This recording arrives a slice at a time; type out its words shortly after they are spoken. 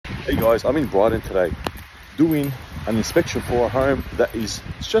Hey guys, I'm in Brighton today doing an inspection for a home that is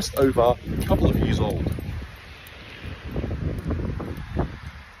just over a couple of years old.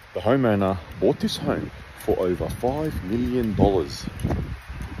 The homeowner bought this home for over $5 million.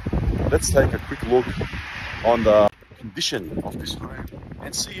 Let's take a quick look on the condition of this home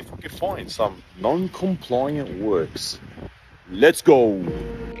and see if we can find some non-compliant works. Let's go!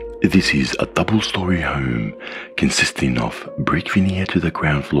 This is a double-story home consisting of brick veneer to the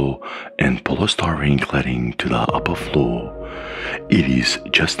ground floor and polystyrene cladding to the upper floor. It is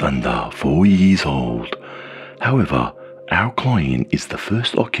just under 4 years old. However, our client is the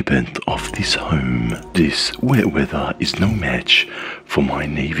first occupant of this home. This wet weather is no match for my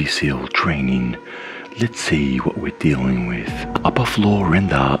Navy SEAL training. Let's see what we're dealing with. Upper floor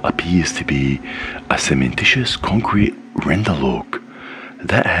render appears to be a cementitious concrete render look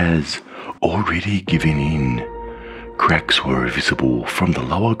that has already given in. Cracks were visible from the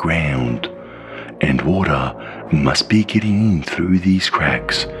lower ground, and water must be getting in through these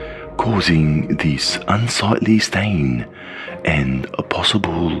cracks, causing this unsightly stain and a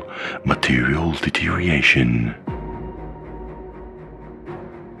possible material deterioration.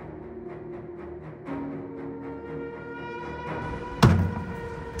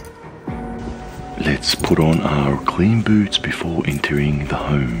 Let's put on our clean boots before entering the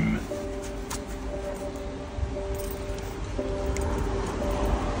home.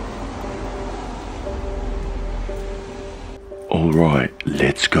 Alright,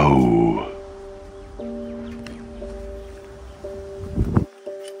 let's go.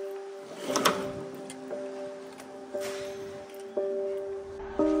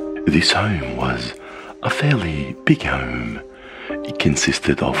 This home was a fairly big home. It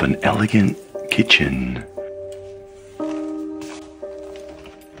consisted of an elegant kitchen,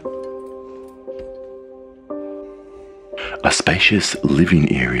 a spacious living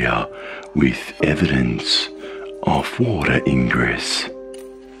area with evidence of water ingress,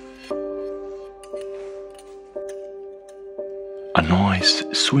 a nice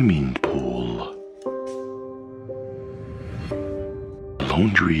swimming pool,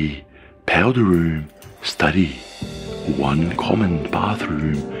 laundry, powder room, study, one common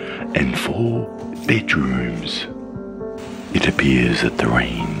bathroom and 4 bedrooms. It appears that the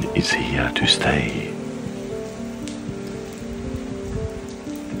rain is here to stay.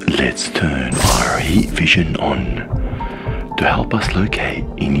 Let's turn our heat vision on to help us locate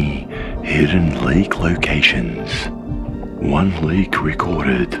any hidden leak locations. 1 leak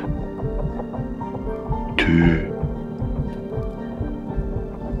recorded. 2.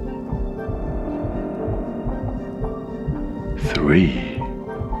 3.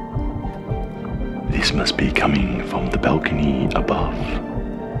 This must be coming from the balcony above.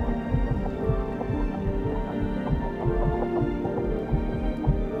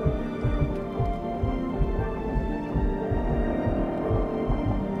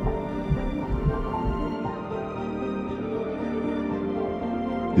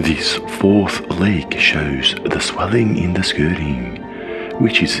 This 4th leak shows the swelling in the skirting,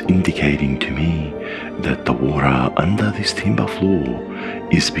 which is indicating to me that the water under this timber floor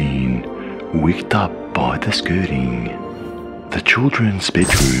is being wicked up by the skirting. The children's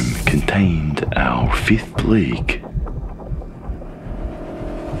bedroom contained our 5th leak.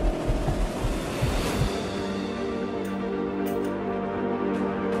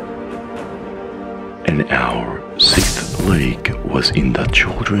 And our 6th leak was in the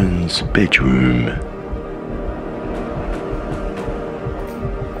children's bedroom.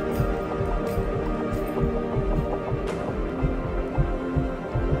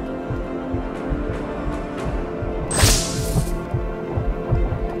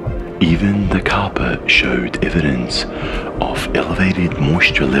 Even the carpet showed evidence of elevated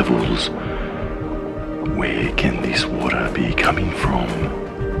moisture levels. Where can this water be coming from?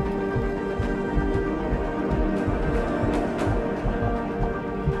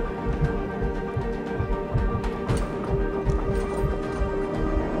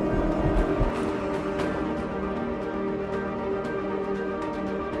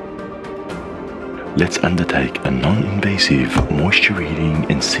 Let's undertake a non-invasive moisture reading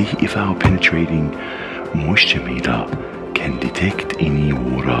and see if our penetrating moisture meter can detect any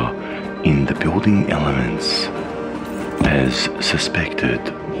water in the building elements. As suspected,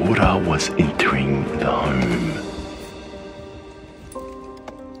 water was entering the home.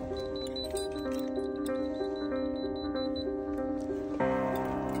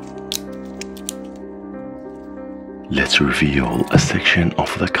 Let's reveal a section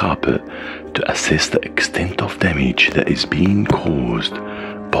of the carpet to assess the extent of damage that is being caused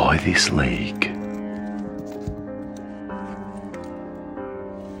by this leak.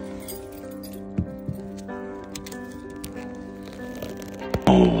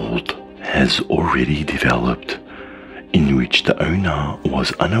 has already developed in which the owner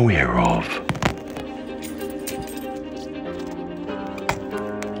was unaware of.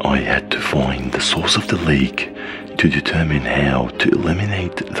 I had to find the source of the leak to determine how to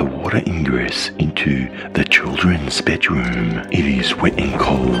eliminate the water ingress into the children's bedroom. It is wet and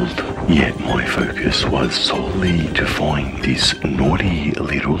cold, yet my focus was solely to find this naughty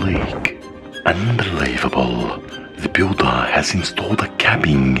little leak. Unbelievable! The builder has installed a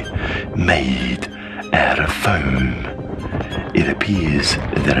capping made out of foam. It appears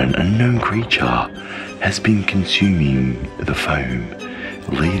that an unknown creature has been consuming the foam,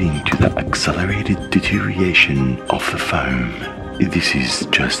 leading to the accelerated deterioration of the foam. This is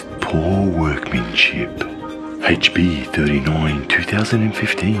just poor workmanship. HB 39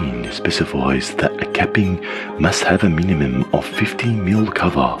 2015 specifies that a capping must have a minimum of 15 mil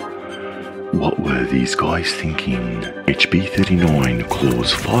cover. What were these guys thinking? HB 39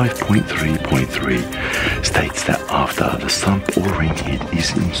 clause 5.3.3 states that after the sump or rain head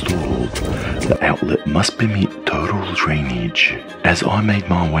is installed, the outlet must permit total drainage. As I made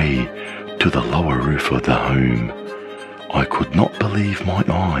my way to the lower roof of the home, I could not believe my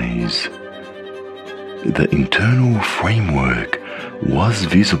eyes. The internal framework was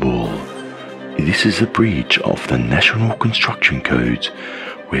visible. This is a breach of the National Construction Codes,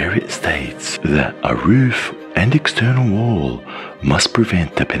 where it states that a roof and external wall must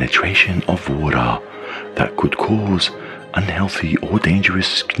prevent the penetration of water that could cause unhealthy or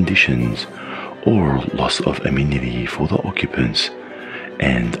dangerous conditions or loss of amenity for the occupants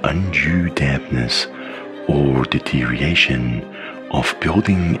and undue dampness or deterioration of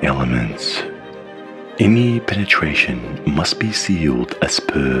building elements. Any penetration must be sealed as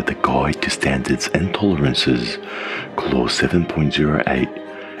per the Guide to Standards and Tolerances, Clause 7.08,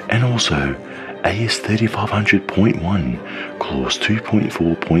 and also AS 3500.1, Clause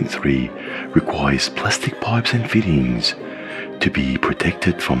 2.4.3 requires plastic pipes and fittings to be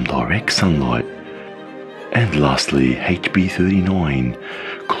protected from direct sunlight. And lastly, HB 39,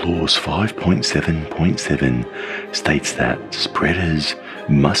 Clause 5.7.7 states that spreaders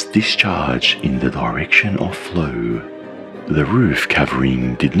must discharge in the direction of flow. The roof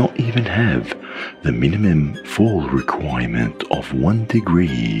covering did not even have the minimum fall requirement of 1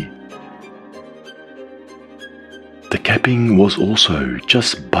 degree. The capping was also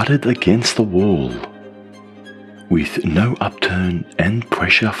just butted against the wall, with no upturn and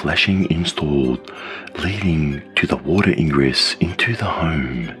pressure flashing installed, leading to the water ingress into the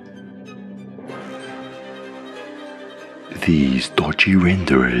home. These dodgy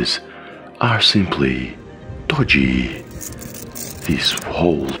renderers are simply dodgy. This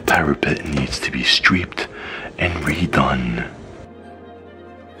whole parapet needs to be stripped and redone.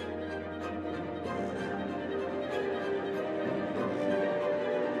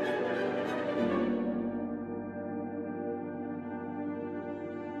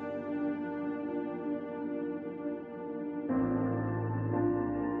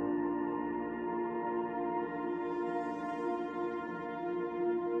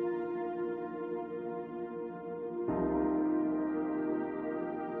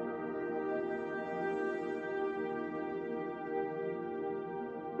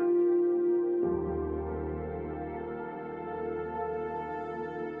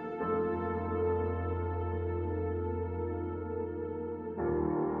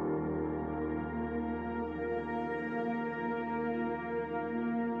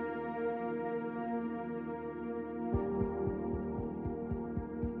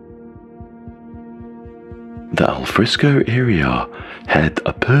 The alfresco area had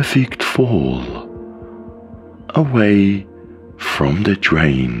a perfect fall, away from the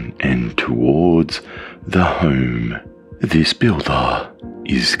drain and towards the home. This builder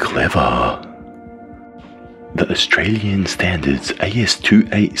is clever. The Australian Standards AS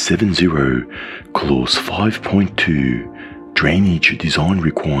 2870 Clause 5.2 Drainage Design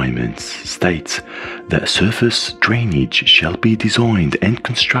Requirements states that surface drainage shall be designed and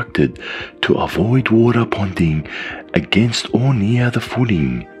constructed to avoid water ponding against or near the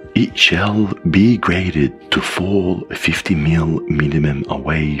footing. It shall be graded to fall 50 mil minimum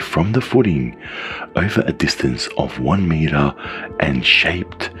away from the footing over a distance of 1 meter and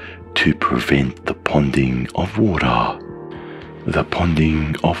shaped to prevent the ponding of water. The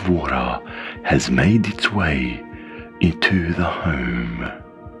ponding of water has made its way into the home.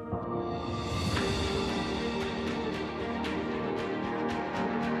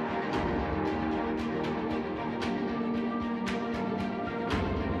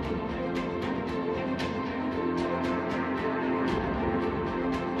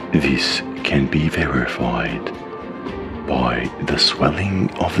 This can be verified by the swelling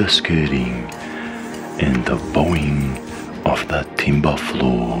of the skirting and the bowing of the timber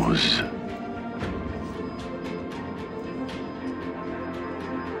floors.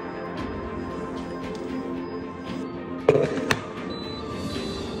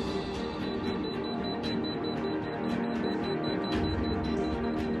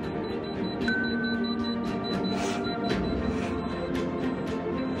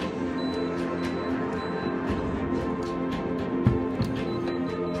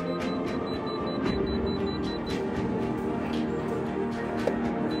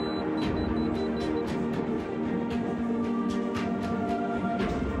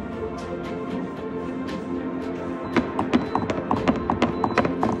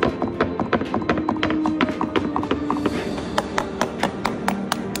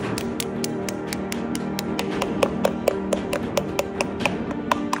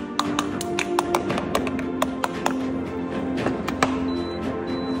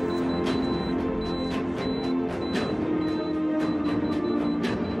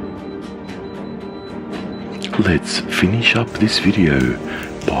 Let's finish up this video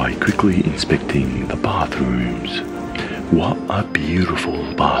by quickly inspecting the bathrooms. What a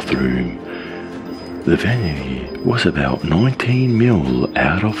beautiful bathroom. The vanity was about 19 mil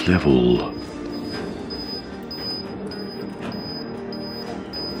out of level.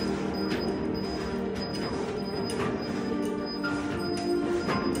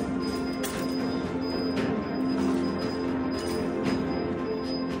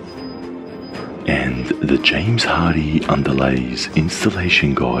 And the James Hardy Underlays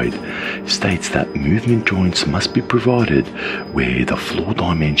installation guide states that movement joints must be provided where the floor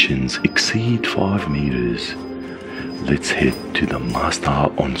dimensions exceed 5 meters. Let's head to the master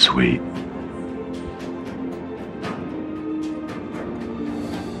ensuite.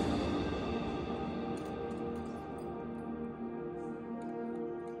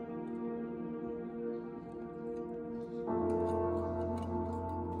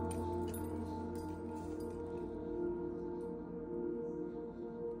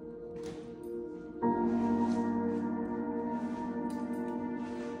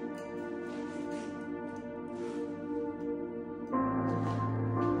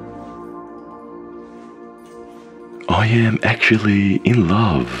 I am actually in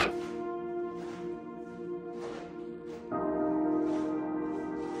love.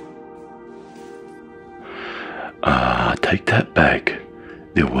 Take that back.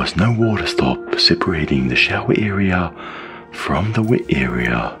 There was no water stop separating the shower area from the wet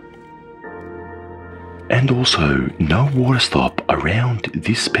area. And also no water stop around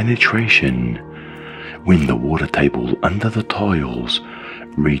this penetration. When the water table under the tiles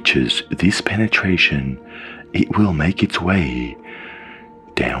reaches this penetration, it will make its way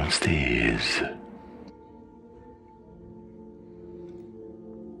downstairs.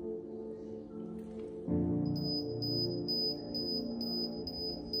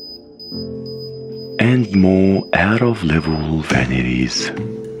 And more out of level vanities.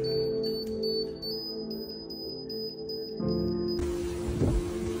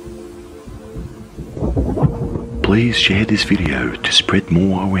 Please share this video to spread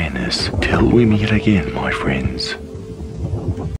more awareness till we meet again, my friends.